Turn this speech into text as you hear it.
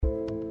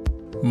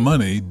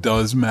Money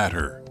does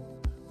matter.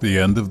 The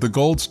end of the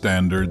gold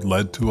standard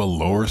led to a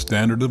lower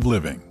standard of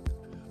living.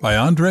 By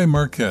Andre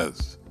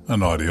Marquez,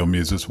 an Audio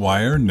Mises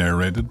Wire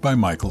narrated by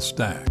Michael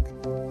Stack.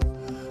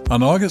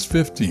 On August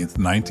 15,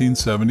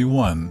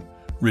 1971,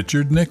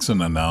 Richard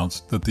Nixon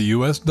announced that the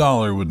U.S.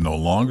 dollar would no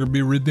longer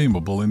be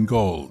redeemable in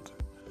gold.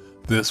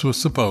 This was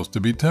supposed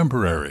to be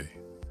temporary.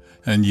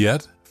 And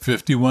yet,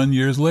 51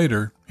 years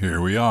later,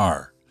 here we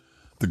are.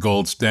 The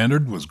gold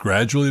standard was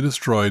gradually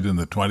destroyed in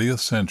the 20th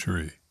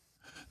century.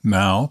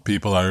 Now,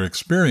 people are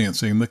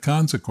experiencing the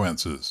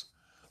consequences.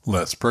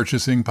 Less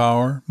purchasing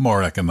power,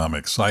 more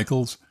economic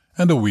cycles,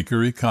 and a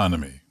weaker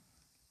economy.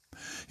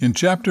 In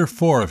Chapter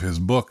 4 of his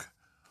book,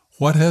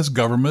 What Has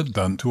Government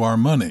Done to Our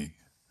Money?,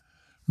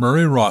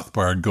 Murray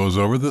Rothbard goes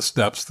over the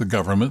steps the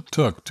government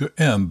took to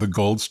end the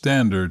gold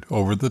standard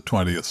over the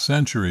 20th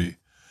century,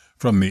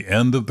 from the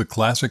end of the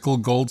classical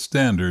gold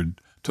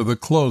standard to the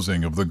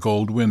closing of the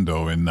gold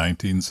window in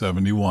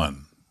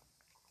 1971.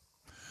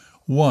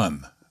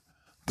 1.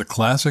 The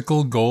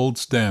classical gold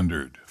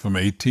standard from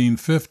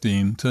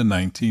 1815 to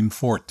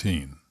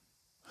 1914.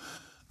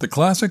 The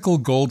classical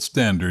gold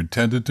standard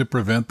tended to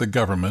prevent the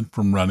government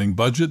from running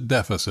budget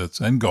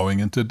deficits and going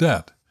into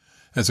debt,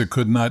 as it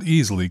could not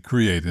easily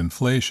create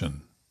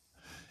inflation.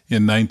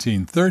 In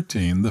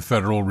 1913, the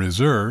Federal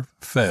Reserve,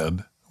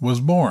 Fed, was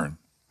born.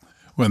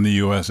 When the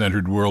U.S.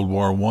 entered World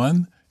War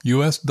I,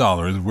 U.S.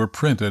 dollars were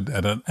printed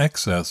at an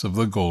excess of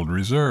the gold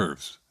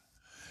reserves.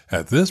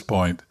 At this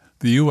point,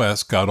 the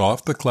U.S. got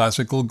off the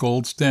classical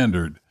gold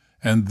standard,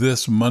 and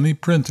this money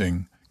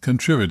printing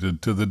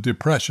contributed to the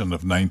Depression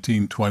of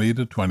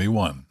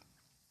 1920-21.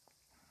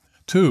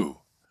 2.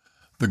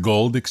 The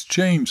gold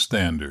exchange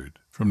standard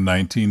from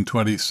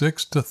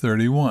 1926 to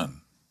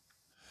 31.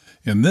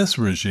 In this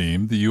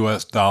regime, the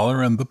U.S.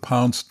 dollar and the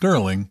pound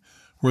sterling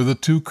were the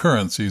two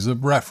currencies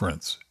of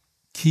reference,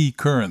 key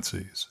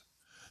currencies.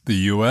 The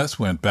U.S.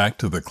 went back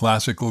to the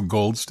classical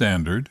gold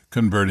standard,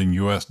 converting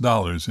U.S.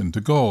 dollars into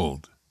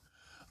gold.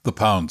 The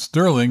pound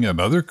sterling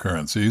and other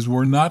currencies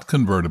were not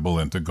convertible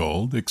into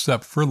gold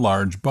except for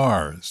large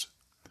bars.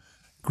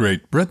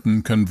 Great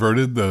Britain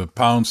converted the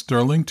pound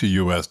sterling to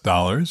U.S.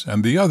 dollars,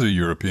 and the other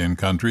European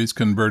countries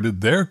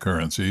converted their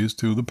currencies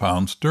to the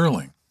pound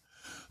sterling.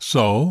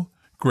 So,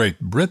 Great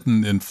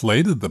Britain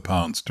inflated the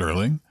pound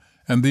sterling,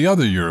 and the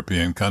other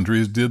European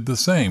countries did the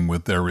same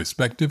with their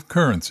respective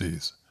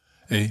currencies,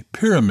 a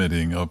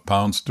pyramiding of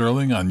pound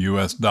sterling on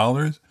U.S.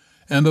 dollars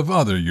and of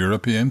other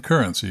European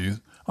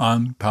currencies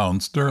on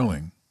pound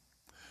sterling.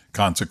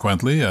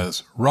 Consequently,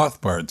 as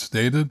Rothbard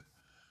stated,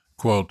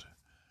 quote,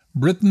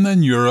 Britain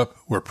and Europe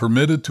were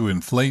permitted to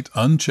inflate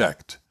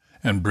unchecked,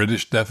 and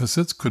British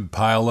deficits could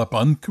pile up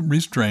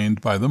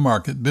unrestrained by the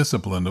market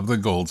discipline of the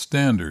gold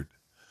standard.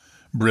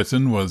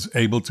 Britain was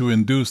able to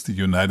induce the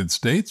United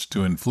States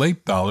to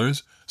inflate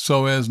dollars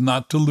so as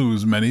not to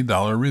lose many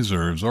dollar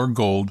reserves or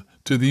gold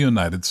to the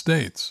United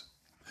States.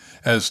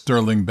 As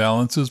sterling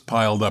balances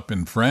piled up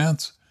in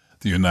France,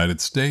 the United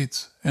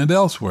States, and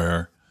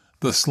elsewhere,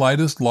 the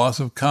slightest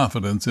loss of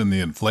confidence in the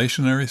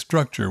inflationary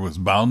structure was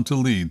bound to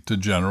lead to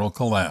general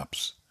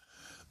collapse.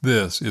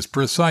 This is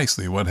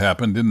precisely what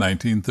happened in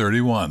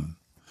 1931.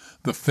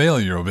 The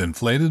failure of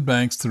inflated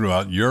banks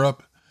throughout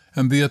Europe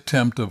and the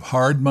attempt of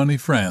hard money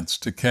France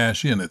to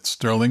cash in its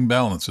sterling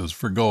balances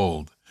for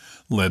gold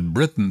led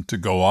Britain to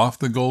go off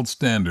the gold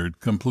standard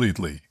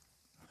completely.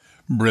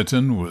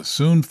 Britain was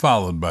soon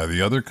followed by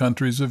the other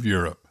countries of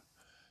Europe.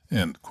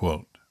 End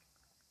quote.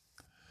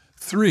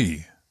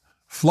 3.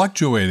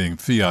 Fluctuating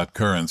fiat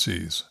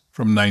currencies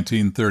from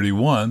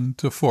 1931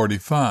 to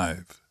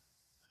 45.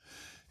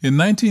 In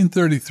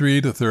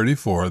 1933 to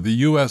 34, the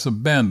U.S.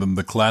 abandoned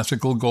the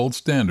classical gold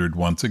standard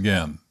once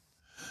again.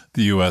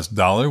 The U.S.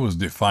 dollar was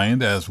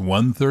defined as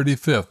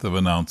 1/35 of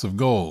an ounce of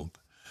gold,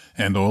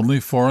 and only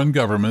foreign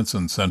governments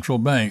and central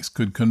banks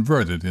could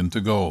convert it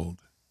into gold.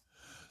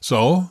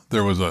 So,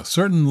 there was a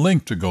certain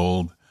link to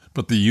gold,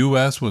 but the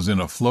U.S. was in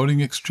a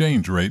floating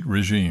exchange rate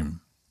regime.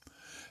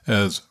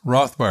 As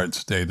Rothbard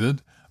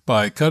stated,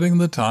 by cutting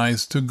the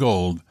ties to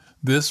gold,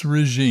 this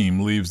regime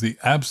leaves the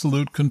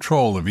absolute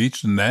control of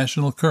each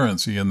national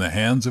currency in the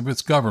hands of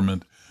its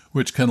government,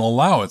 which can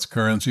allow its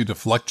currency to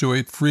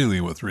fluctuate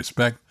freely with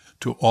respect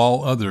to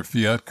all other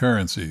fiat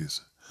currencies.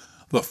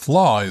 The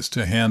flaw is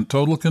to hand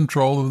total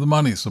control of the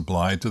money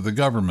supply to the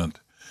government,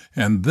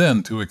 and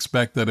then to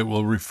expect that it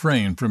will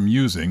refrain from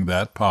using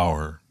that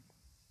power.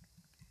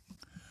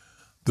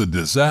 The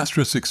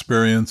disastrous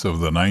experience of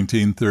the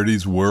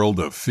 1930s world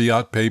of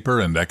fiat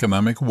paper and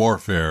economic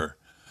warfare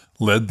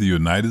led the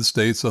United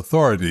States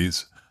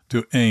authorities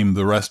to aim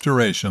the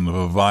restoration of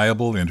a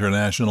viable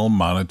international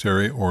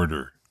monetary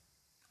order.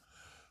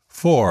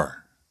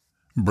 4.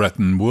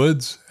 Bretton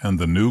Woods and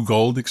the New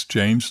Gold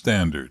Exchange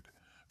Standard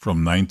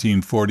from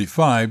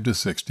 1945 to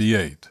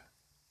 68.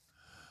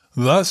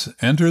 Thus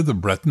enter the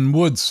Bretton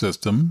Woods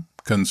system,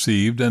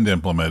 conceived and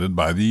implemented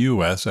by the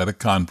U.S. at a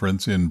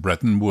conference in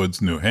Bretton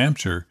Woods, New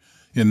Hampshire,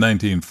 in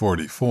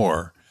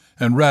 1944,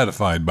 and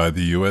ratified by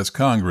the U.S.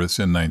 Congress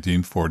in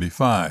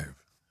 1945.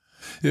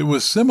 It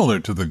was similar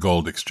to the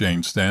gold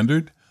exchange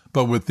standard,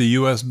 but with the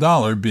U.S.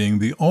 dollar being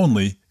the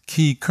only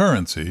key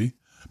currency,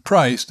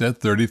 priced at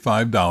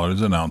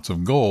 $35 an ounce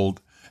of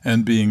gold,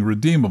 and being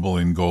redeemable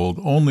in gold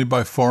only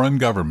by foreign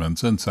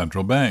governments and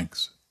central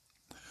banks.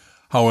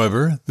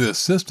 However, this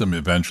system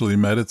eventually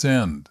met its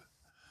end.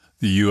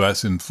 The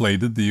U.S.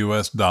 inflated the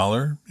U.S.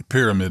 dollar,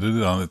 pyramided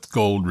it on its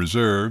gold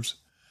reserves,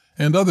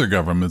 and other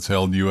governments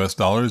held U.S.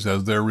 dollars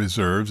as their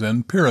reserves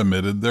and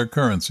pyramided their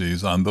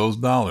currencies on those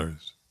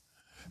dollars.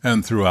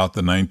 And throughout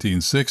the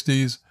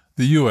 1960s,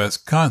 the U.S.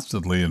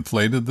 constantly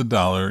inflated the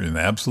dollar in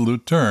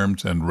absolute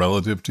terms and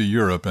relative to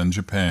Europe and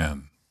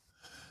Japan.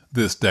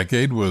 This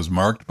decade was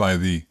marked by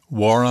the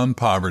War on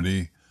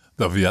Poverty,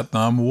 the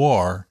Vietnam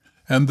War,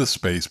 and the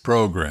space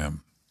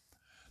program.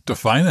 To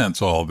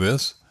finance all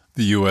this,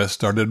 the U.S.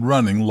 started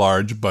running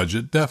large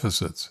budget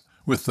deficits,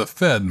 with the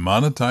Fed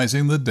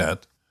monetizing the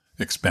debt,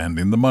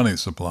 expanding the money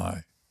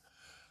supply.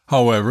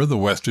 However, the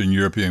Western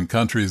European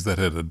countries that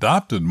had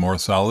adopted more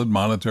solid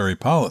monetary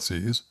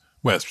policies,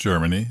 West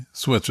Germany,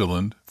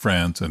 Switzerland,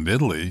 France, and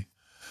Italy,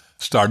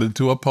 started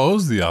to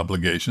oppose the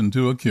obligation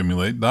to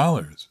accumulate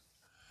dollars.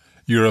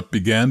 Europe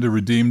began to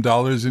redeem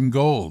dollars in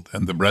gold,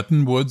 and the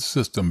Bretton Woods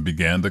system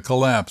began to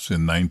collapse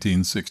in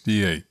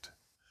 1968,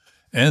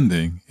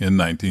 ending in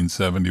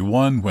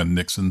 1971 when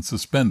Nixon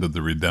suspended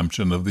the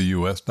redemption of the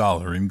U.S.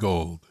 dollar in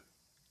gold.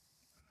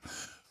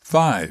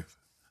 5.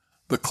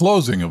 The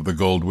closing of the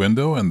gold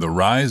window and the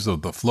rise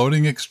of the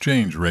floating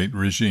exchange rate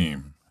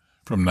regime,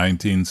 from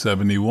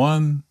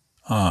 1971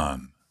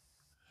 on.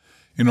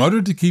 In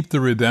order to keep the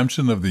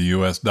redemption of the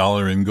U.S.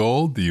 dollar in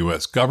gold, the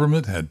U.S.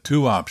 government had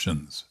two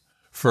options.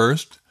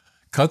 First,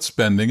 cut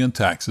spending and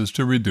taxes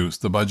to reduce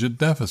the budget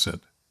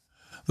deficit.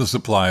 The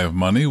supply of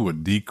money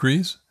would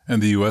decrease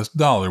and the U.S.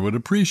 dollar would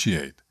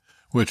appreciate,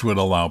 which would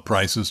allow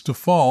prices to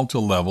fall to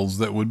levels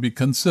that would be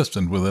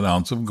consistent with an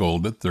ounce of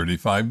gold at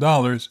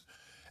 $35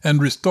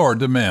 and restore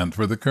demand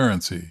for the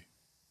currency.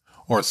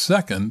 Or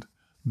second,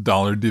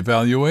 dollar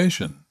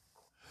devaluation.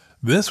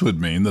 This would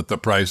mean that the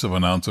price of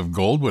an ounce of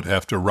gold would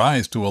have to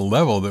rise to a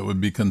level that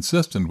would be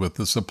consistent with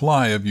the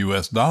supply of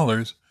U.S.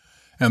 dollars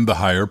and the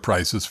higher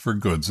prices for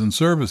goods and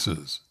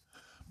services.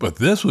 But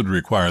this would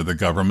require the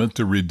government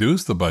to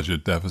reduce the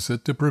budget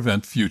deficit to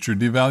prevent future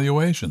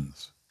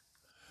devaluations.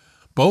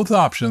 Both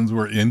options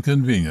were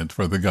inconvenient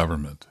for the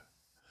government.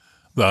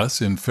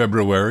 Thus, in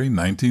February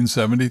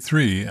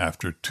 1973,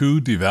 after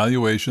two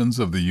devaluations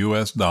of the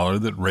U.S. dollar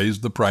that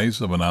raised the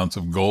price of an ounce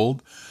of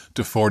gold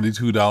to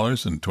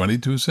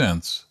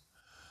 $42.22,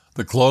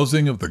 the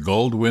closing of the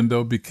gold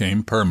window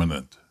became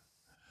permanent.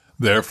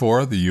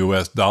 Therefore, the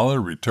U.S.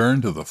 dollar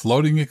returned to the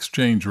floating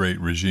exchange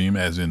rate regime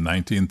as in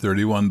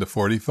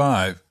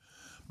 1931-45,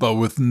 but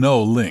with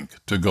no link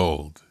to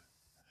gold.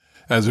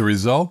 As a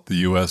result,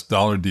 the U.S.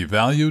 dollar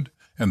devalued,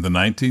 and the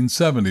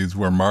 1970s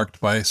were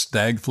marked by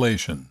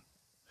stagflation.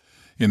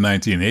 In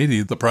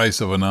 1980, the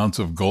price of an ounce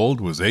of gold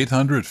was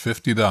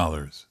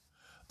 $850.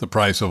 The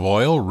price of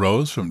oil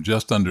rose from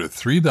just under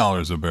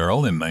 $3 a barrel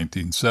in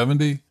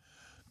 1970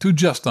 to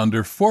just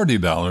under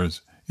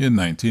 $40 in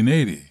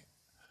 1980.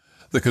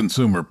 The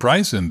Consumer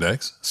Price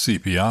Index,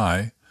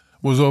 CPI,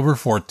 was over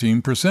 14%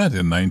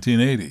 in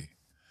 1980.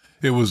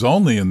 It was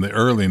only in the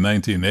early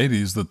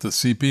 1980s that the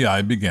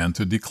CPI began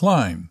to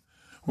decline,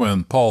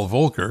 when Paul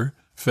Volcker,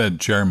 Fed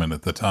chairman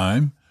at the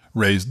time,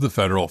 raised the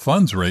federal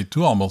funds rate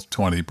to almost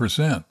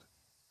 20%.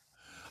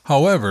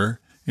 However,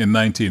 in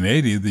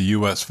 1980, the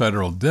U.S.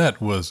 federal debt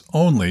was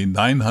only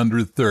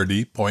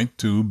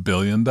 $930.2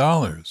 billion.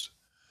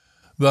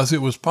 Thus,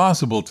 it was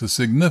possible to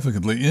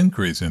significantly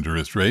increase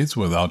interest rates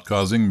without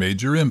causing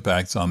major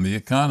impacts on the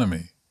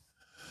economy.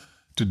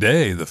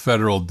 Today, the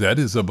federal debt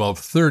is above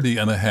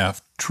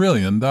 $30.5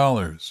 trillion.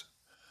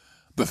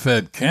 The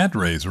Fed can't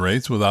raise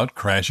rates without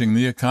crashing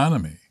the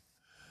economy.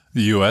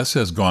 The U.S.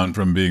 has gone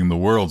from being the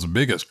world's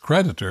biggest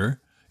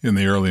creditor in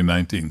the early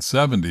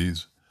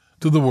 1970s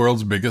to the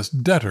world's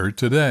biggest debtor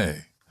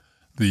today.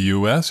 The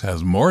U.S.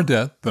 has more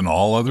debt than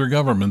all other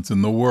governments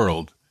in the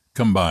world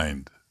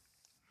combined.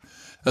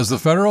 As the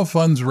federal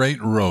funds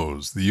rate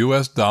rose, the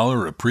U.S.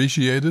 dollar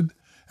appreciated,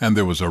 and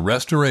there was a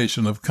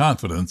restoration of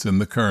confidence in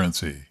the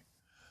currency.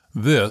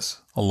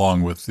 This,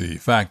 along with the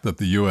fact that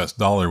the U.S.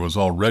 dollar was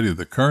already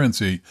the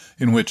currency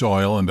in which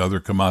oil and other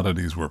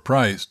commodities were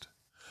priced,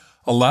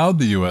 allowed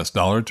the U.S.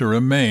 dollar to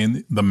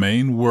remain the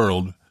main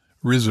world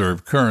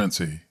reserve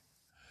currency.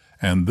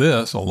 And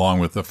this, along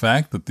with the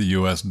fact that the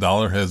U.S.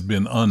 dollar has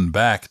been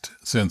unbacked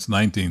since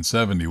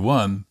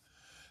 1971,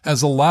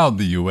 has allowed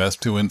the U.S.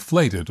 to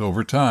inflate it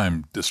over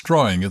time,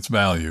 destroying its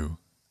value.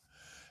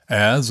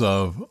 As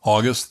of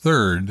August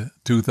 3,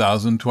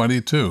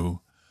 2022,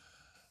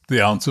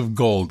 the ounce of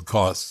gold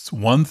costs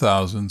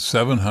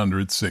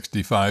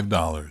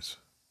 $1,765.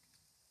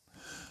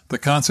 The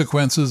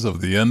consequences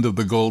of the end of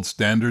the gold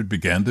standard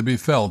began to be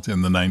felt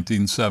in the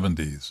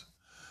 1970s.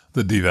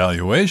 The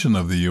devaluation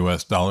of the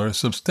U.S. dollar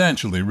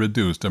substantially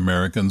reduced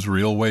Americans'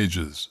 real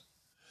wages.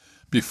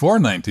 Before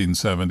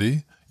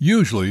 1970,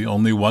 usually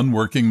only one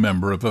working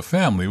member of a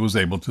family was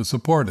able to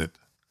support it.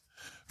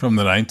 From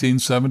the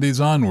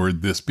 1970s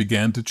onward, this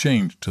began to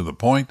change to the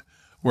point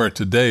where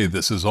today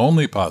this is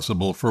only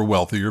possible for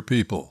wealthier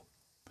people.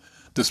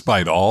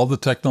 Despite all the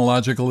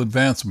technological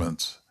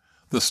advancements,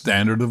 the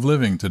standard of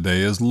living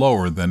today is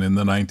lower than in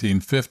the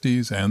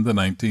 1950s and the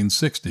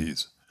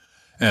 1960s,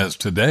 as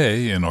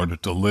today, in order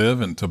to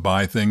live and to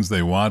buy things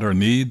they want or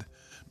need,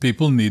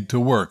 people need to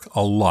work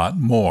a lot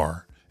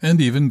more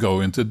and even go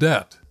into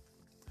debt.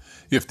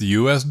 If the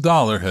U.S.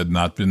 dollar had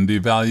not been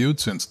devalued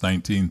since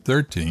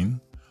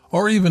 1913,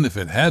 or even if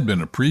it had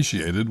been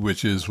appreciated,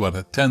 which is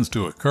what tends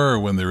to occur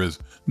when there is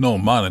no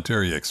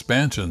monetary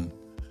expansion,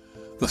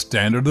 the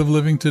standard of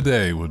living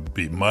today would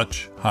be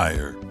much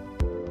higher.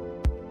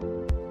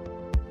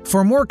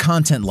 For more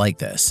content like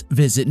this,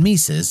 visit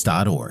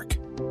Mises.org.